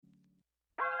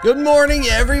Good morning,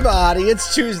 everybody.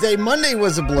 It's Tuesday. Monday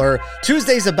was a blur.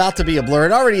 Tuesday's about to be a blur.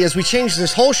 It already is. We changed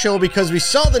this whole show because we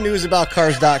saw the news about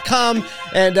Cars.com.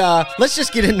 And let's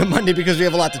just get into Monday because we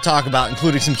have a lot to talk about,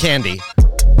 including some candy.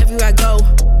 Everywhere I go,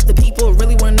 the people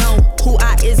really want to know who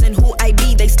I is and who I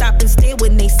be. They stop and stare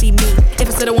when they see me. If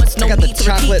instead of once, no I got the need to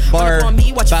chocolate repeat. bar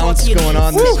bounce going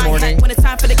on this morning. When it's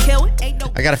time for the kill, ain't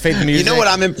no. I got to fade the music. You know what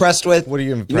I'm impressed with? What are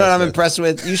you impressed You know what I'm with? impressed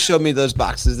with? You showed me those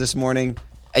boxes this morning,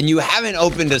 and you haven't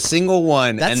opened a single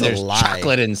one, That's and a there's lie.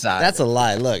 chocolate inside. That's a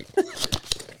lie. Look.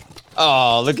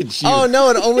 Oh, look at you. Oh, no,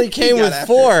 it only came got with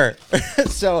after 4.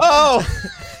 So. Oh.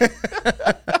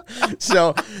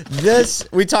 So this,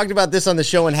 we talked about this on the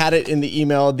show and had it in the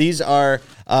email. These are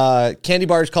candy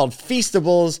bars called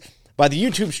Feastables by the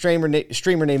YouTube streamer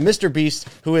named Mr. Beast,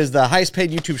 who is the highest paid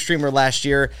YouTube streamer last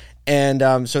year.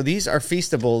 And so these are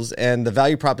Feastables, and the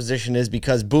value proposition is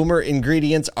because Boomer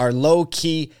ingredients are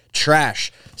low-key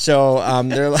trash. So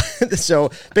they're so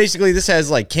basically this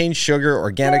has like cane sugar,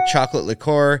 organic chocolate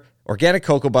liqueur, organic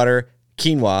cocoa butter,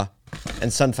 quinoa,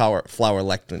 and sunflower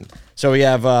lectin. So we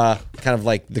have kind of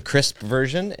like the crisp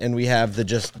version, and we have the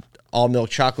just all milk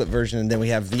chocolate version, and then we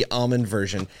have the almond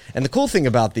version. And the cool thing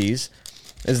about these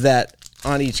is that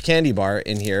on each candy bar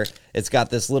in here, it's got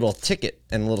this little ticket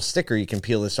and a little sticker. You can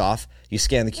peel this off. You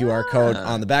scan the QR code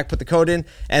on the back, put the code in,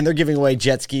 and they're giving away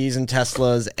jet skis and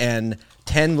Teslas, and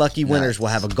 10 lucky winners will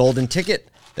have a golden ticket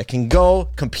that can go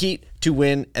compete to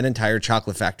win an entire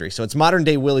chocolate factory. So it's modern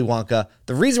day Willy Wonka.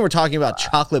 The reason we're talking about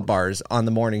chocolate bars on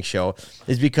the morning show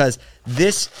is because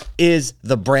this is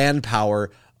the brand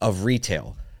power of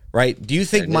retail, right? Do you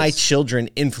think my children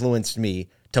influenced me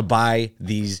to buy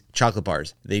these chocolate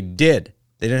bars? They did.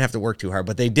 They didn't have to work too hard,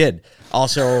 but they did.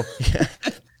 Also,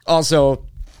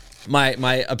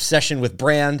 my obsession with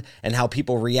brand and how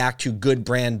people react to good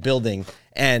brand building.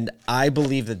 And I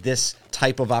believe that this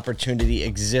type of opportunity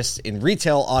exists in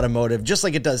retail automotive, just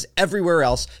like it does everywhere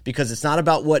else, because it's not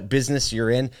about what business you're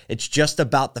in. It's just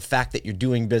about the fact that you're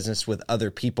doing business with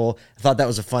other people. I thought that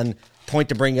was a fun point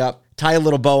to bring up. Tie a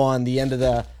little bow on the end of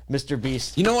the Mr.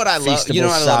 Beast. You know what I love? Feastables You know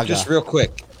what I love? saga. Just real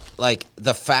quick, like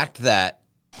the fact that,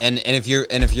 and if you're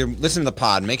listening to the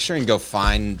pod, make sure and go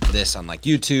find this on like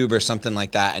YouTube or something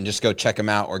like that, and just go check them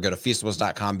out, or go to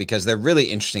feastables.com, because they're really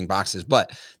interesting boxes.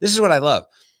 But this is what I love.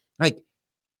 Like,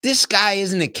 this guy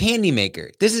isn't a candy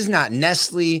maker. This is not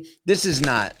Nestle. This is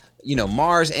not,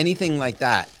 Mars, anything like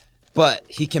that. But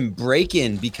he can break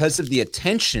in because of the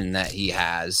attention that he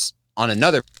has on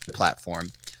another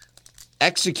platform,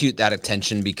 execute that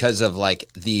attention because of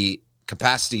like the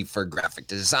capacity for graphic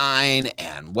design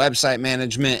and website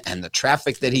management and the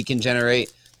traffic that he can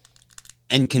generate,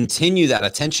 and continue that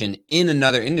attention in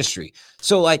another industry.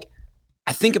 So like,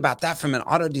 I think about that from an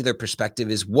auto dealer perspective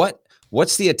is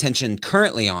what's the attention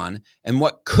currently on, and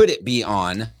what could it be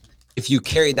on if you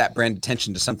carried that brand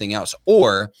attention to something else,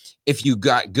 or if you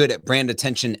got good at brand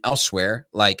attention elsewhere,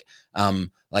 like,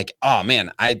 oh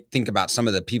man, I think about some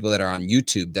of the people that are on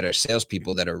YouTube that are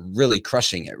salespeople that are really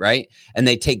crushing it, right? And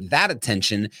they take that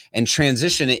attention and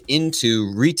transition it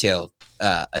into retail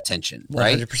attention,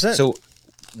 right? 100%. So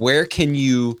where can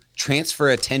you transfer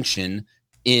attention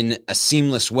in a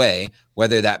seamless way,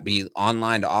 whether that be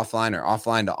online to offline or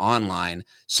offline to online,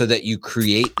 so that you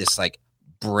create this like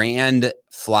brand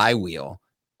flywheel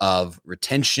of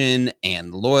retention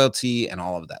and loyalty and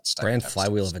all of that stuff. Brand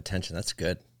flywheel of attention. That's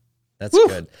good. That's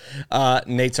good.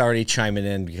 Nate's already chiming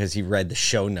in because he read the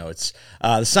show notes.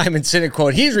 The Simon Sinek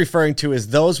quote he's referring to is,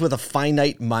 those with a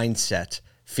finite mindset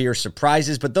fear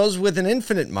surprises, but those with an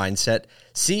infinite mindset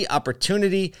see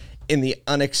opportunity in the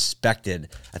unexpected.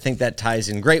 I think that ties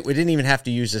in great. We didn't even have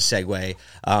to use a segue,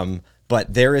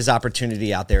 but there is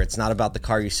opportunity out there. It's not about the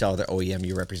car you sell, the OEM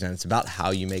you represent. It's about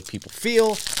how you make people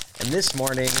feel. And this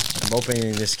morning, I'm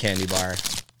opening this candy bar.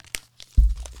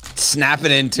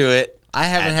 Snapping into it. I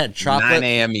haven't had chocolate 9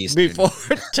 a.m. Eastern.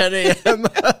 before 10 a.m.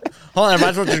 Hold on, I might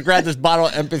as well just grab this bottle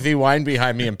of Empathy wine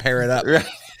behind me and pair it up. Right.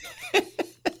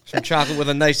 Some chocolate with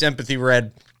a nice Empathy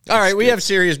red. All right, we have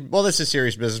this is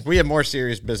serious business. We have more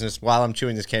serious business while I'm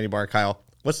chewing this candy bar, Kyle.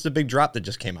 What's the big drop that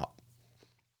just came out?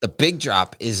 The big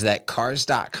drop is that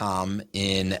Cars.com,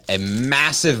 in a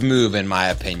massive move, in my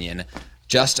opinion,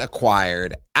 just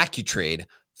acquired AccuTrade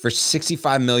for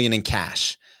 $65 million in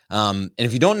cash. And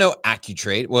if you don't know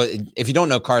AccuTrade, well, if you don't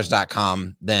know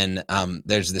Cars.com, then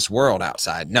there's this world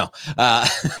outside. No.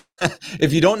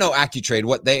 If you don't know AccuTrade,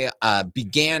 what they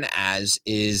began as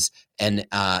is an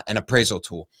appraisal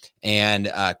tool,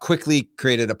 and quickly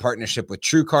created a partnership with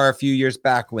TrueCar a few years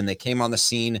back when they came on the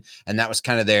scene. And that was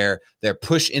kind of their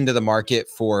push into the market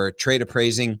for trade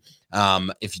appraising.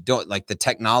 If you don't like the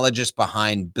technologist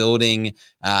behind building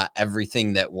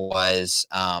everything that was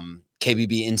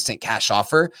KBB Instant Cash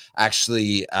Offer,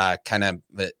 actually kind of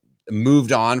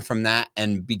moved on from that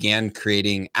and began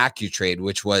creating AccuTrade,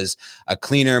 which was a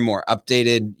cleaner, more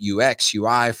updated UX,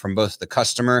 UI from both the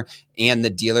customer and the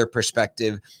dealer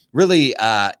perspective. Really,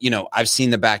 I've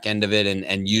seen the back end of it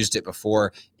and used it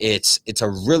before. It's a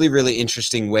really, really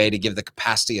interesting way to give the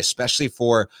capacity, especially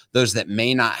for those that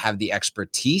may not have the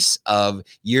expertise of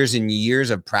years and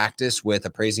years of practice with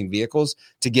appraising vehicles,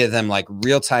 to give them like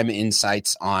real-time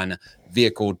insights on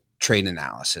vehicle trade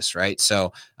analysis, right?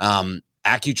 So,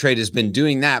 AccuTrade has been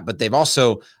doing that, but they've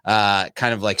also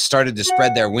kind of like started to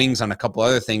spread their wings on a couple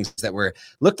other things that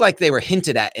looked like they were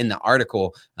hinted at in the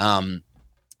article. A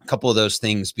couple of those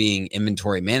things being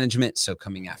inventory management, so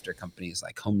coming after companies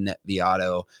like HomeNet,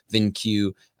 Viato,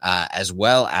 VinQ, as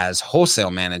well as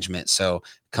wholesale management, so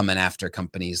coming after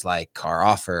companies like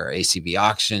CarOffer, or ACV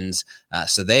Auctions.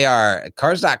 So they are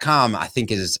Cars.com. I think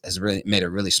has really made a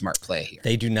really smart play here.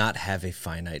 They do not have a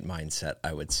finite mindset,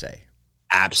 I would say.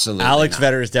 Absolutely. Alex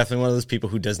Vetter is definitely one of those people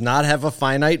who does not have a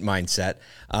finite mindset.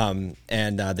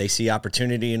 And they see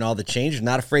opportunity in all the change,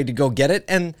 not afraid to go get it.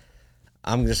 And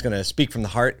I'm just going to speak from the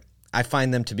heart. I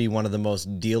find them to be one of the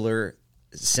most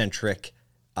dealer-centric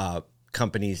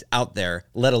companies out there,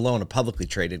 let alone a publicly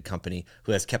traded company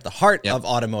who has kept the heart of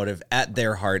automotive at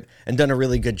their heart and done a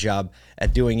really good job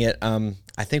at doing it.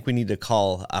 I think we need to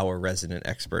call our resident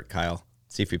expert, Kyle,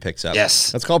 see if he picks up.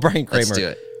 Yes. Let's call Brian Kramer. Let's do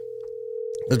it.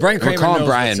 Because Brian Kramer knows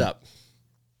what's up.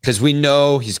 Because we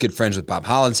know he's good friends with Bob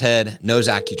Hollinshead, knows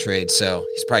AccuTrade, so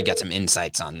he's probably got some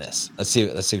insights on this. Let's see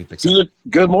if he picks up.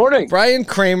 Good morning. Brian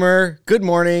Kramer, good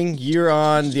morning. You're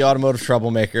on the Automotive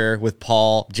Troublemaker with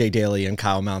Paul J. Daly and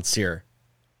Kyle Mountsier.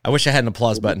 I wish I had an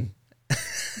applause button.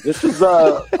 This is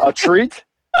a treat.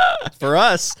 For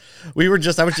us, I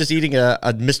was just eating a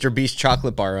Mr. Beast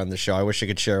chocolate bar on the show. I wish I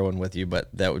could share one with you, but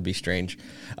that would be strange.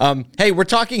 Hey, we're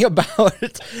talking about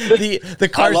the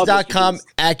Cars.com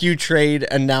AccuTrade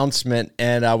announcement,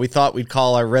 and we thought we'd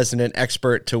call our resident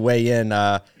expert to weigh in.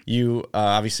 You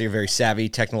obviously are a very savvy,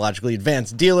 technologically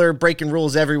advanced dealer, breaking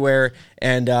rules everywhere,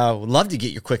 and would love to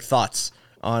get your quick thoughts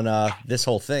on this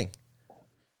whole thing.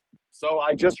 So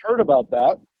I just heard about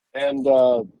that, and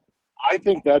I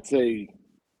think that's a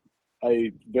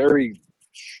very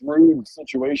shrewd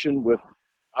situation with,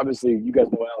 obviously, you guys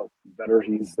know Alex better.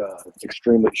 He's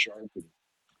extremely sharp. And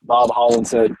Bob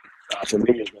Hollinshead, for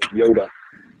me, is like Yoda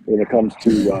when it comes to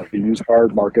the used car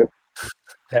market.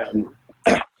 And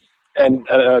a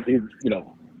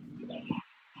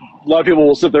lot of people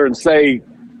will sit there and say,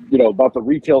 about the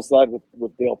retail side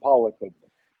with Dale Pollak, but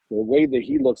the way that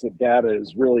he looks at data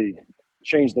has really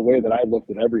changed the way that I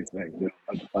looked at everything.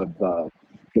 I've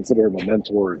considered him a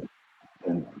mentor.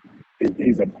 And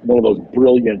he's one of those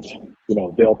brilliant,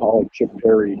 Dale Pollak, Chip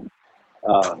Perry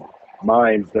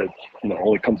minds that,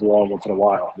 only comes along once in a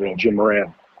while, Jim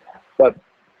Moran.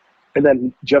 And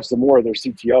then Jeff Zamora, their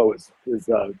CTO, is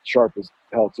sharp as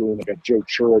hell too. And they got Joe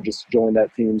Chura just joined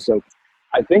that team. So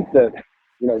I think that,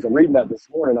 as I'm reading that this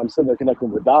morning, I'm sitting there connecting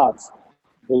the dots.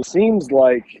 It seems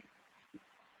like,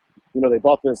 they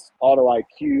bought this Auto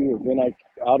IQ,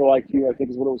 I think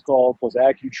is what it was called, plus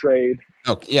AccuTrade.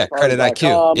 Oh, yeah, Credit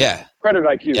IQ. Yeah. Credit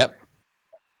IQ. Yep.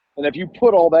 And if you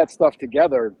put all that stuff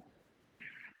together,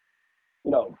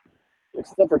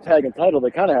 except for tag and title,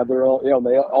 they kind of have their own,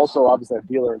 they also obviously have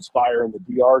Dealer Inspire and the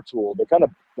DR tool. They kind of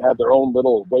have their own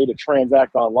little way to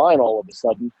transact online all of a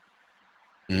sudden.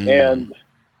 And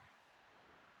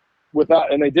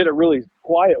they did it really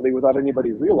quietly without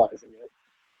anybody realizing it.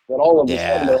 That all of a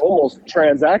sudden they're almost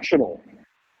transactional.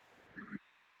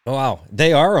 Oh, wow.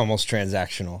 They are almost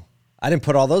transactional. I didn't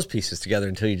put all those pieces together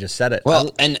until you just said it.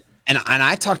 Well, and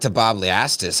I talked to Bob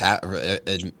Liastis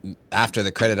after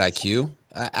the Credit IQ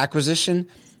acquisition,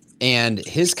 and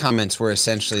his comments were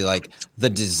essentially like the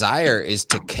desire is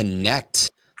to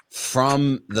connect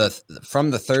from the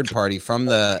third party, from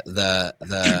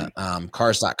the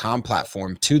Cars.com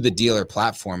platform to the dealer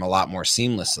platform a lot more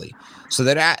seamlessly.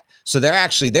 So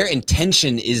their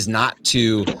intention is not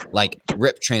to like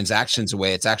rip transactions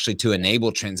away. It's actually to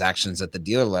enable transactions at the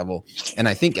dealer level. And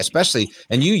I think especially,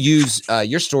 and you use,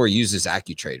 your store uses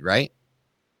AccuTrade, right?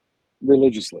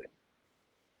 Religiously.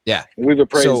 Yeah. And we've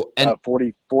appraised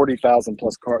 40,000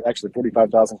 plus cars, actually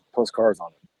 45,000 plus cars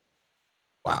on it.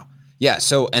 Wow. Yeah.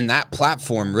 So, and that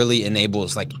platform really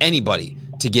enables like anybody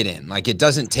to get in. Like it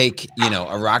doesn't take,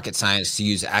 a rocket science to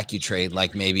use AccuTrade,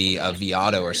 like maybe a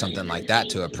Viato or something like that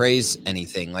to appraise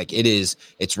anything. Like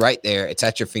it's right there. It's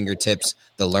at your fingertips.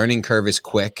 The learning curve is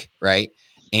quick. Right.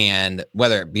 and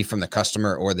whether it be from the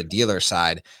customer or the dealer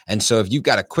side. And so if you've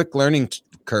got a quick learning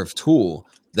curve tool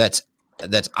that's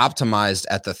optimized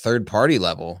at the third party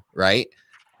level, right,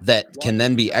 that can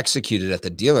then be executed at the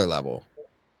dealer level.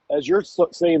 As you're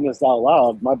saying this out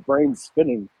loud, my brain's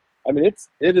spinning. I mean,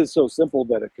 it is so simple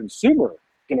that a consumer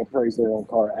can appraise their own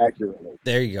car accurately.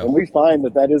 There you go. And we find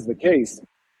that is the case.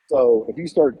 So if you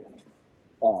start,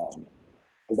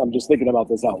 because I'm just thinking about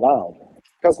this out loud,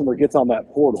 customer gets on that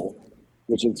portal,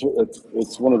 which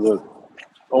it's one of the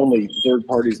only third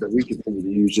parties that we continue to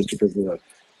use just because of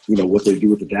the, what they do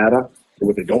with the data, or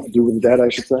what they don't do with the data, I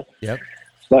should say. Yep.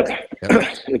 But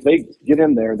if they get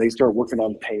in there and they start working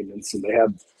on payments, and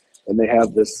they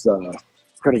have this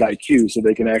credit IQ, so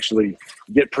they can actually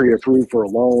get pre-approved for a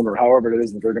loan or however it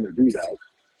is that they're going to do that,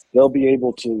 they'll be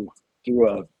able to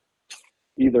do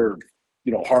either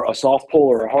a soft pull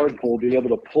or a hard pull, be able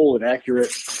to pull an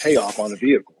accurate payoff on a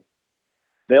vehicle.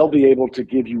 They'll be able to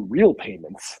give you real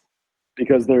payments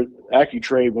because they're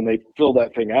AccuTrade, when they fill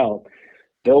that thing out,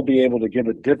 they'll be able to give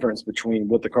a difference between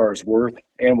what the car is worth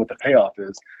and what the payoff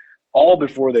is, all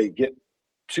before they get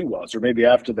to us, or maybe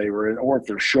after they were in, or if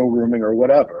they're showrooming or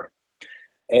whatever.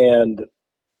 And,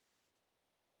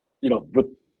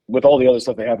 with all the other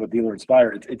stuff they have with Dealer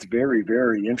Inspire, it's very,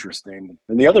 very interesting.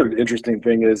 And the other interesting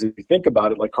thing is, if you think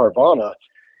about it, like Carvana,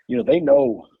 they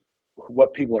know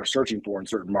what people are searching for in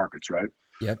certain markets, right?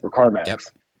 Yep. Or CarMax. Yep.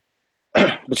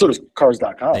 But so does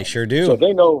Cars.com. They sure do. So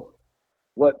they know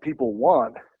what people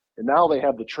want, and now they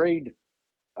have the trade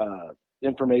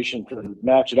information to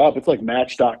match it up. It's like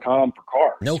Match.com for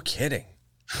cars. No kidding.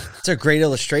 It's a great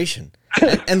illustration.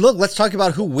 And look, let's talk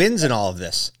about who wins in all of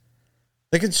this.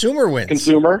 The consumer wins.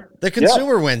 The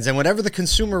consumer wins. And whenever the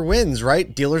consumer wins,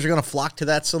 right, dealers are going to flock to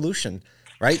that solution,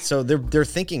 right? So they're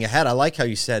thinking ahead. I like how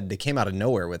you said they came out of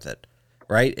nowhere with it,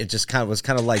 right? It just was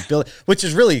kind of like which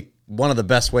is really one of the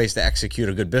best ways to execute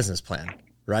a good business plan,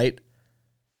 right?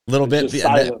 A little bit,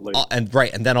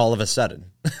 and then all of a sudden,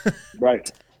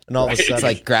 right. And all of a sudden, it's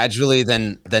like gradually,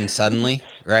 then suddenly,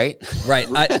 right? Right.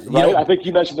 I think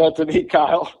you mentioned that to me,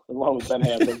 Kyle, as long as that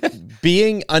happened.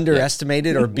 Being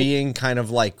underestimated or being kind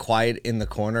of like quiet in the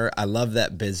corner. I love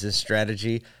that business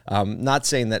strategy. Not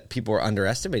saying that people are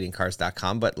underestimating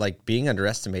Cars.com, but like being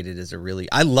underestimated is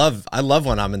I love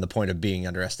when I'm in the point of being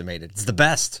underestimated. It's the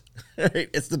best.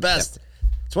 It's the best. Yeah.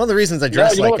 It's one of the reasons I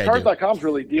dress like I do. Cars.com is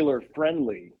really dealer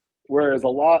friendly, whereas a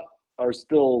lot are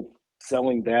still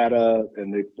selling data,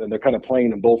 and they're kind of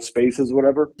playing in both spaces,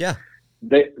 whatever. Yeah.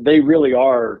 They really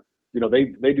are,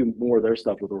 they do more of their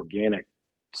stuff with organic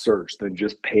search than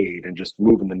just paid and just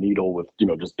moving the needle with,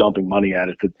 just dumping money at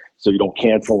it so you don't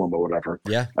cancel them or whatever.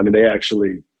 Yeah. I mean, they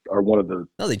actually are one of the...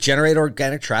 No, they generate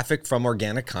organic traffic from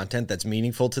organic content that's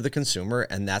meaningful to the consumer,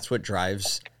 and that's what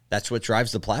drives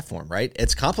the platform, right?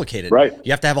 It's complicated. Right.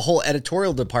 You have to have a whole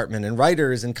editorial department and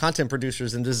writers and content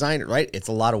producers and designers, right? It's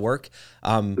a lot of work.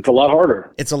 It's a lot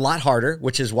harder. It's a lot harder,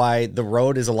 which is why the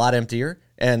road is a lot emptier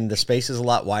and the space is a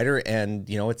lot wider, and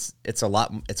it's a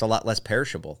lot less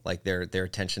perishable, like their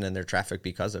attention and their traffic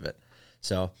because of it.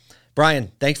 So,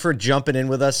 Brian, thanks for jumping in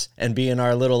with us and being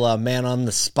our little man on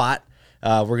the spot.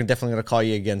 We're definitely going to call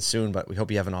you again soon, but we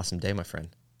hope you have an awesome day, my friend.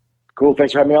 Cool.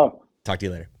 Thanks for having me on. Talk to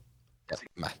you later.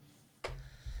 Bye.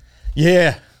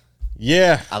 Yeah.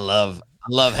 I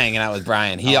love hanging out with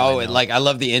Brian. He always I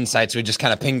love the insights. We just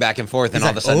kind of ping back and forth, and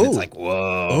all of a sudden it's like,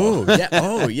 whoa.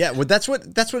 Oh yeah. Well, that's what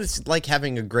it's like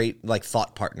having a great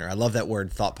thought partner. I love that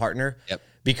word, thought partner. Yep.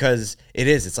 Because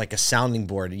it's like a sounding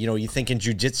board. You think in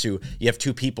jiu-jitsu, you have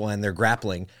two people and they're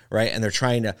grappling, right? And they're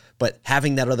trying to, but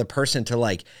having that other person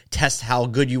to test how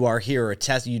good you are here, or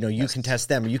test, you can test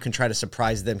them, or you can try to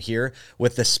surprise them here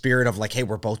with the spirit of hey,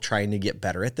 we're both trying to get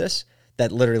better at this.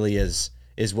 That literally is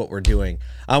what we're doing.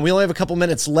 We only have a couple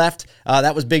minutes left.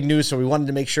 That was big news, so we wanted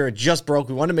to make sure it just broke.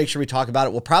 We wanted to make sure we talk about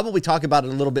it. We'll probably talk about it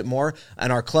a little bit more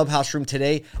in our clubhouse room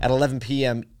today at 11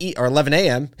 p.m. or 11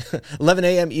 a.m. 11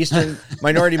 a.m. Eastern.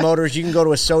 Minority Motors. You can go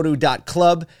to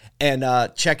asodu.club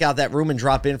and check out that room and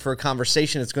drop in for a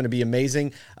conversation. It's going to be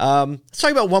amazing. Let's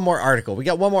talk about one more article. We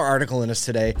got one more article in us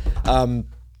today.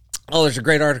 There's a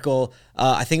great article.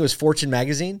 I think it was Fortune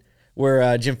Magazine,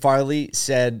 where Jim Farley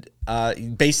said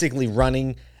basically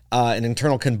running an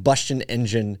internal combustion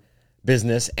engine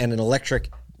business and an electric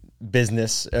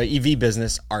business, EV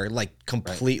business, are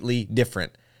completely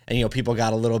different. And, people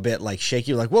got a little bit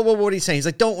shaky, whoa, what are you saying? He's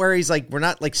like, don't worry. He's like, we're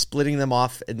not splitting them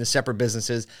off into separate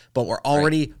businesses, but we're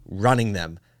already running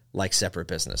them like separate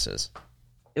businesses.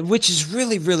 Which is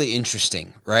really, really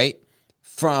interesting, right?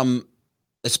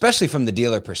 Especially from the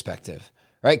dealer perspective.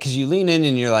 Right, because you lean in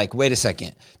and you're like, wait a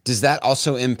second, does that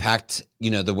also impact,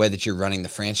 the way that you're running the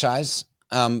franchise?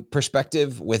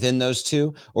 perspective within those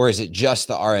two, or is it just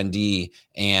the R&D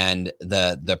and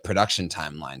the production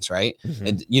timelines, right?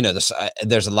 And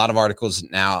there's a lot of articles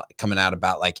now coming out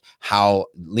about like how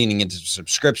leaning into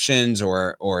subscriptions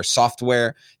or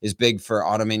software is big for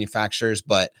auto manufacturers.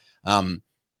 But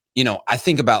I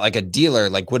think about like a dealer.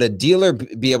 Like, would a dealer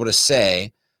be able to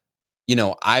say,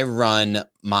 I run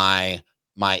my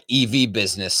EV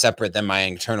business separate than my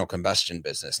internal combustion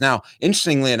business? Now,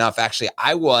 interestingly enough, actually,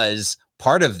 I was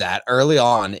part of that early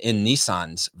on in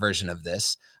Nissan's version of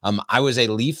this. I was a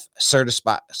Leaf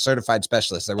certified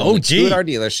specialist. There were only two at our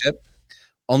dealership.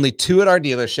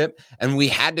 And we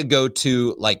had to go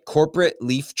to like corporate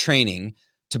Leaf training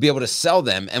to be able to sell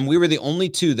them. And we were the only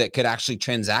two that could actually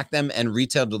transact them and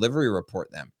retail delivery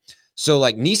report them. So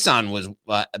like Nissan was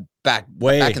back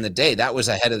in the day, that was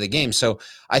ahead of the game. So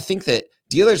I think that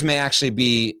dealers may actually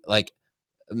be like,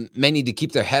 may need to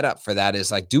keep their head up for that.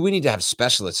 Is like, do we need to have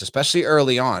specialists, especially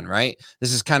early on, right?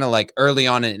 This is kind of like early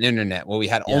on in internet where we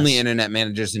had only internet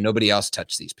managers and nobody else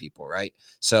touched these people, right?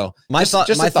 So my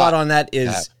thought on that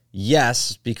is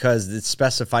yes, because it's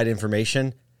specified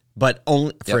information, but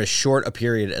only for as short a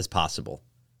period as possible.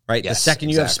 Right. Yes, the second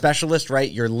you have specialists,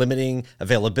 right, you're limiting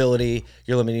availability.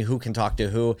 You're limiting who can talk to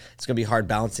who. It's going to be hard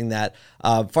balancing that.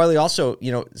 Farley, also,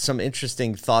 some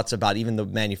interesting thoughts about even the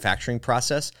manufacturing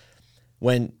process.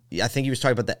 When I think he was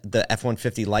talking about the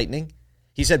F-150 Lightning,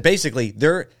 he said basically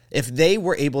if they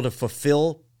were able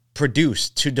to produce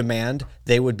to demand,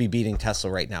 they would be beating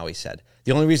Tesla right now, he said.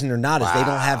 The only reason they're not is they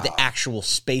don't have the actual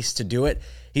space to do it.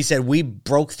 He said, we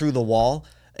broke through the wall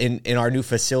in our new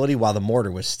facility while the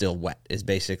mortar was still wet, is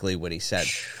basically what he said.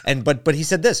 But he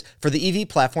said this, for the EV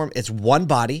platform, it's one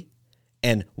body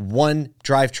and one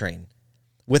drivetrain.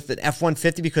 With the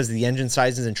F-150, because of the engine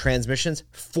sizes and transmissions,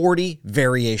 40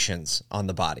 variations on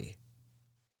the body.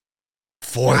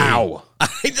 40. Wow.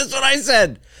 That's what I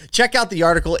said. Check out the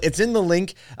article. It's in the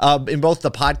link in both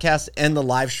the podcast and the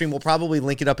live stream. We'll probably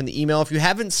link it up in the email. If you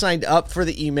haven't signed up for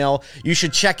the email, you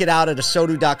should check it out at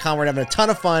asodu.com. We're having a ton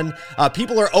of fun.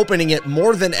 People are opening it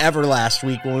more than ever last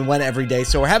week when we went every day.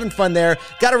 So we're having fun there.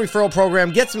 Got a referral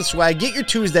program. Get some swag. Get your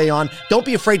Tuesday on. Don't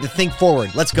be afraid to think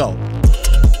forward. Let's go.